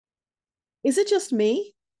Is it just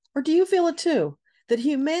me? Or do you feel it too? That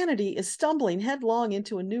humanity is stumbling headlong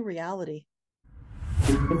into a new reality?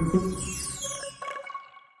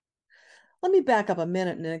 Let me back up a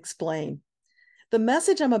minute and explain. The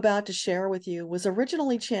message I'm about to share with you was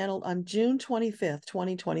originally channeled on June 25th,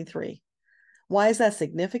 2023. Why is that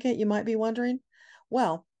significant, you might be wondering?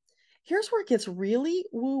 Well, here's where it gets really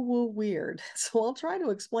woo-woo weird, so I'll try to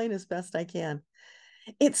explain as best I can.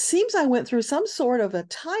 It seems I went through some sort of a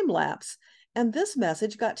time lapse, and this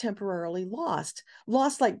message got temporarily lost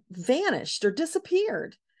like vanished or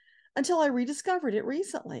disappeared until I rediscovered it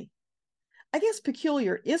recently. I guess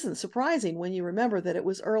peculiar isn't surprising when you remember that it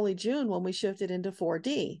was early June when we shifted into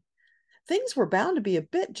 4D. Things were bound to be a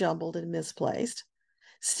bit jumbled and misplaced.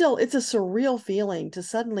 Still, it's a surreal feeling to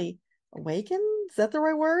suddenly awaken, is that the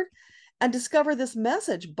right word? And discover this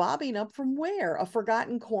message bobbing up from where? A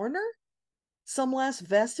forgotten corner? Some last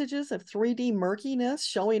vestiges of 3D murkiness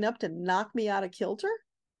showing up to knock me out of kilter?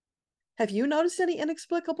 Have you noticed any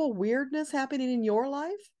inexplicable weirdness happening in your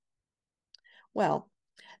life? Well,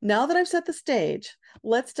 now that I've set the stage,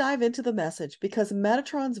 let's dive into the message because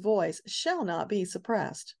Metatron's voice shall not be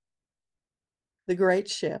suppressed. The Great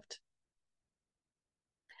Shift.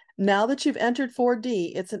 Now that you've entered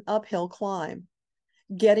 4D, it's an uphill climb.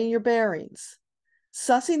 Getting your bearings,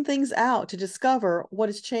 sussing things out to discover what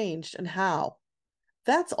has changed and how.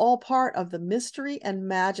 That's all part of the mystery and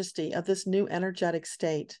majesty of this new energetic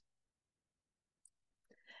state.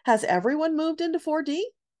 Has everyone moved into 4D?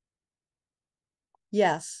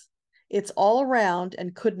 Yes, it's all around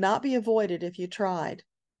and could not be avoided if you tried.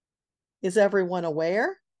 Is everyone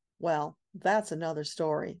aware? Well, that's another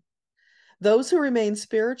story. Those who remain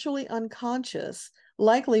spiritually unconscious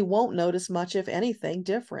likely won't notice much, if anything,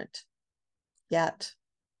 different. Yet.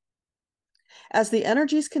 As the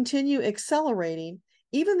energies continue accelerating,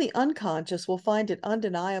 even the unconscious will find it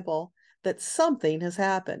undeniable that something has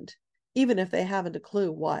happened, even if they haven't a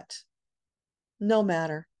clue what. No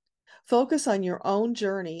matter. Focus on your own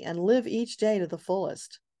journey and live each day to the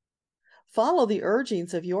fullest. Follow the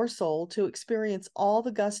urgings of your soul to experience all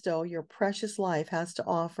the gusto your precious life has to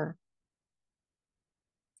offer.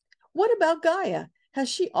 What about Gaia? Has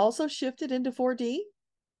she also shifted into 4D?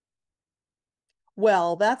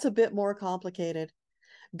 Well, that's a bit more complicated.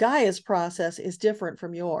 Gaia's process is different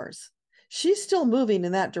from yours. She's still moving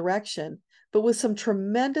in that direction, but with some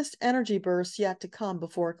tremendous energy bursts yet to come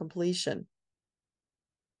before completion.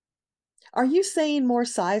 Are you saying more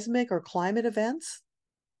seismic or climate events?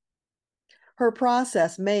 Her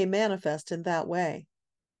process may manifest in that way.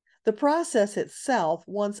 The process itself,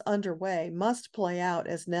 once underway, must play out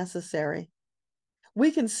as necessary.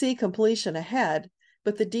 We can see completion ahead,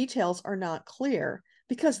 but the details are not clear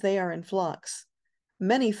because they are in flux.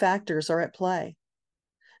 Many factors are at play.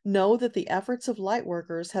 Know that the efforts of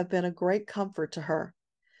lightworkers have been a great comfort to her.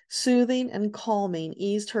 Soothing and calming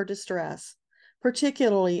eased her distress,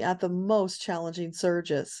 particularly at the most challenging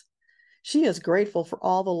surges. She is grateful for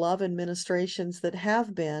all the love and ministrations that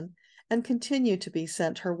have been and continue to be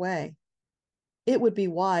sent her way. It would be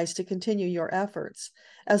wise to continue your efforts,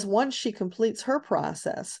 as once she completes her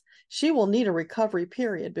process, she will need a recovery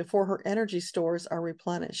period before her energy stores are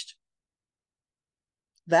replenished.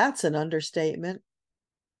 That's an understatement.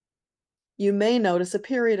 You may notice a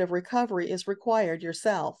period of recovery is required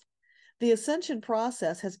yourself. The ascension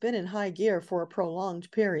process has been in high gear for a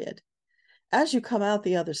prolonged period. As you come out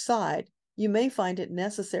the other side, you may find it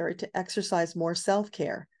necessary to exercise more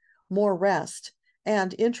self-care, more rest,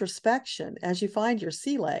 and introspection as you find your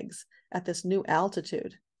sea legs at this new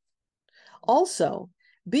altitude. Also,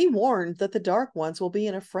 be warned that the dark ones will be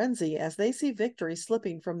in a frenzy as they see victory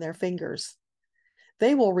slipping from their fingers.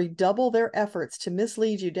 They will redouble their efforts to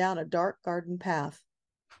mislead you down a dark garden path.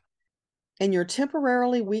 In your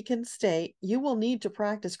temporarily weakened state, you will need to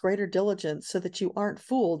practice greater diligence so that you aren't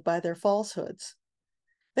fooled by their falsehoods.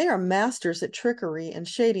 They are masters at trickery and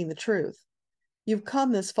shading the truth. You've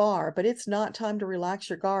come this far, but it's not time to relax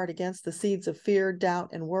your guard against the seeds of fear, doubt,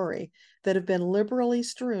 and worry that have been liberally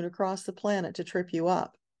strewn across the planet to trip you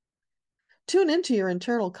up. Tune into your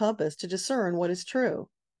internal compass to discern what is true.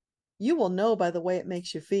 You will know by the way it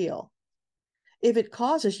makes you feel. If it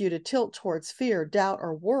causes you to tilt towards fear, doubt,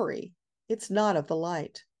 or worry, it's not of the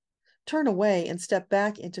light. Turn away and step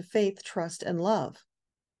back into faith, trust, and love.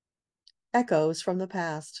 Echoes from the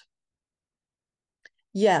past.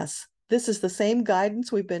 Yes, this is the same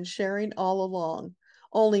guidance we've been sharing all along,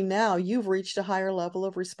 only now you've reached a higher level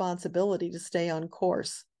of responsibility to stay on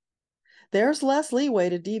course. There's less leeway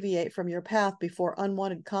to deviate from your path before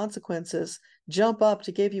unwanted consequences jump up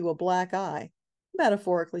to give you a black eye,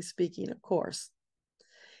 metaphorically speaking, of course.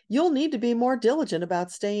 You'll need to be more diligent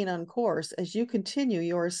about staying on course as you continue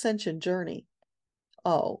your ascension journey.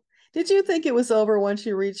 Oh, did you think it was over once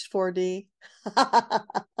you reached 4D?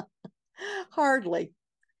 Hardly.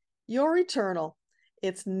 You're eternal.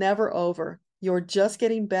 It's never over. You're just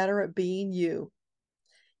getting better at being you.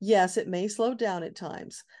 Yes, it may slow down at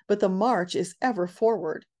times, but the march is ever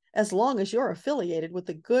forward, as long as you're affiliated with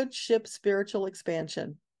the good ship spiritual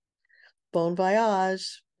expansion. Bon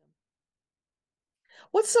voyage.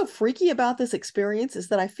 What's so freaky about this experience is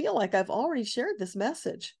that I feel like I've already shared this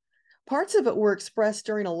message. Parts of it were expressed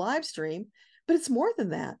during a live stream, but it's more than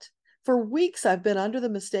that. For weeks, I've been under the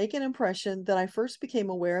mistaken impression that I first became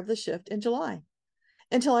aware of the shift in July,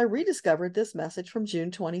 until I rediscovered this message from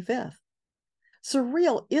June 25th.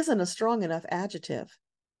 Surreal isn't a strong enough adjective.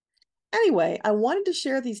 Anyway, I wanted to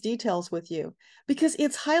share these details with you because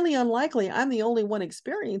it's highly unlikely I'm the only one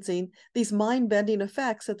experiencing these mind-bending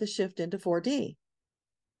effects of the shift into 4D.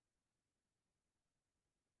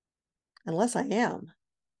 Unless I am.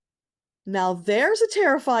 Now there's a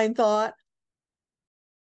terrifying thought.